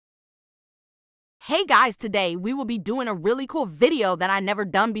Hey guys, today we will be doing a really cool video that I never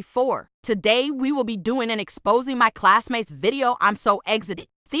done before. Today we will be doing an exposing my classmates video. I'm so excited.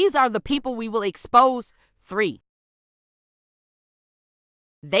 These are the people we will expose. 3.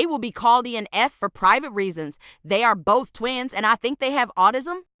 They will be called E and F for private reasons. They are both twins and I think they have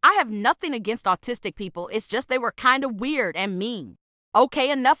autism. I have nothing against autistic people, it's just they were kinda weird and mean. Okay,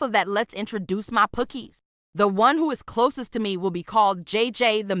 enough of that, let's introduce my pookies. The one who is closest to me will be called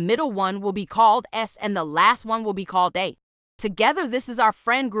JJ, the middle one will be called S, and the last one will be called A. Together, this is our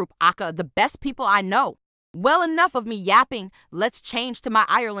friend group, Aka, the best people I know. Well, enough of me yapping, let's change to my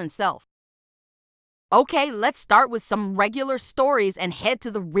Ireland self. Okay, let's start with some regular stories and head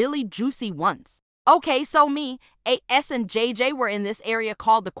to the really juicy ones. Okay, so me, AS and JJ were in this area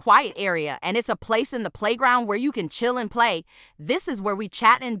called the quiet area, and it's a place in the playground where you can chill and play. This is where we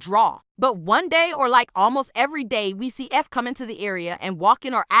chat and draw. But one day, or like almost every day, we see F come into the area and walk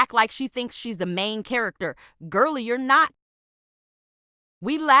in or act like she thinks she's the main character. Girlie, you're not.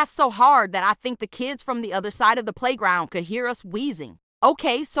 We laughed so hard that I think the kids from the other side of the playground could hear us wheezing.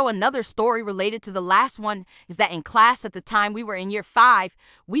 Okay, so another story related to the last one is that in class at the time we were in year 5,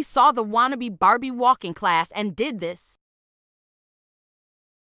 we saw the wannabe Barbie walk in class and did this.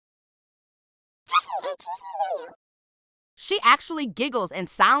 She actually giggles and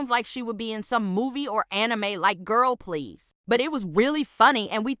sounds like she would be in some movie or anime like Girl Please. But it was really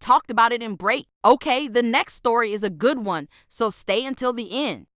funny and we talked about it in break. Okay, the next story is a good one, so stay until the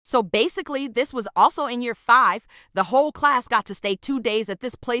end. So basically, this was also in year 5. The whole class got to stay 2 days at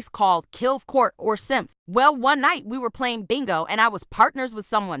this place called Kilv Court or Simph. Well, one night we were playing bingo and I was partners with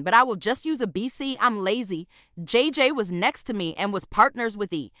someone, but I will just use a BC, I'm lazy. JJ was next to me and was partners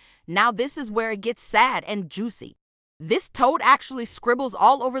with E. Now this is where it gets sad and juicy. This toad actually scribbles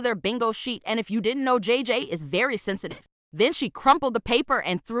all over their bingo sheet, and if you didn't know, JJ is very sensitive. Then she crumpled the paper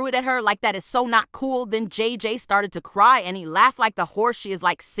and threw it at her like that is so not cool. Then JJ started to cry and he laughed like the horse. She is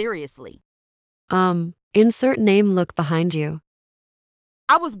like, seriously. Insert name look behind you.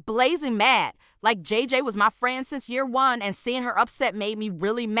 I was blazing mad. Like JJ was my friend since year 1 and seeing her upset made me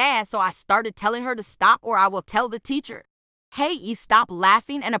really mad. So I started telling her to stop or I will tell the teacher. Hey, E, stop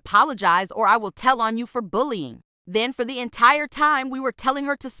laughing and apologize or I will tell on you for bullying. Then for the entire time we were telling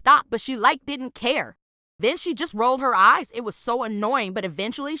her to stop, but she didn't care. Then she just rolled her eyes. It was so annoying, but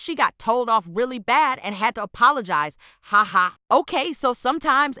eventually she got told off really bad and had to apologize. Haha. Okay, so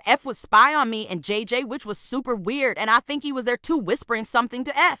sometimes F would spy on me and JJ, which was super weird, and I think he was there too whispering something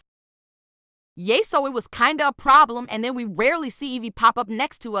to F. Yay, so it was kinda a problem, and then we rarely see Evie pop up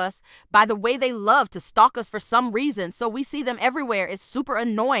next to us. By the way, they love to stalk us for some reason, so we see them everywhere. It's super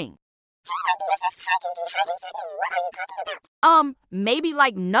annoying. Maybe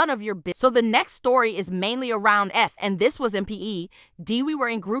like none of your business. So the next story is mainly around F, and this was in PE. D, we were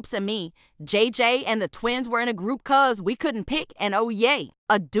in groups and me. JJ and the twins were in a group cause we couldn't pick, and oh yay.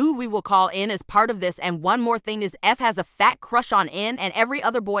 A dude we will call N is part of this, and one more thing is F has a fat crush on N and every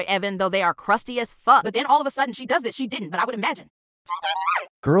other boy Evan, though they are crusty as fuck. But then all of a sudden she does this. She didn't, but I would imagine.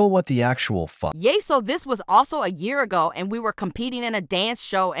 Girl, what the actual fuck? Yay, so this was also a year ago and we were competing in a dance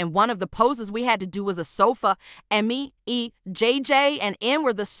show and one of the poses we had to do was a sofa and me, E, JJ, and N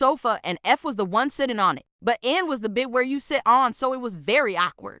were the sofa and F was the one sitting on it. But N was the bit where you sit on, so it was very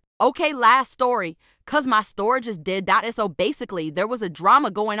awkward. Okay, last story. Cause my storage is dead. So basically there was a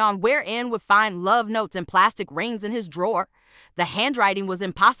drama going on where N would find love notes and plastic rings in his drawer. The handwriting was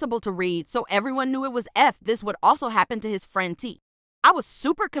impossible to read, so everyone knew it was F. This would also happen to his friend T. I was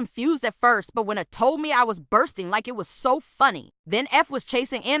super confused at first, but when it told me I was bursting like it was so funny. Then F was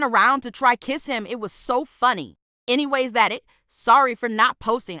chasing N around to try kiss him. It was so funny. Anyways, that it. Sorry for not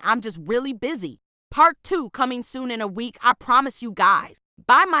posting. I'm just really busy. Part 2 coming soon in a week. I promise you guys.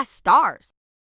 Bye my stars.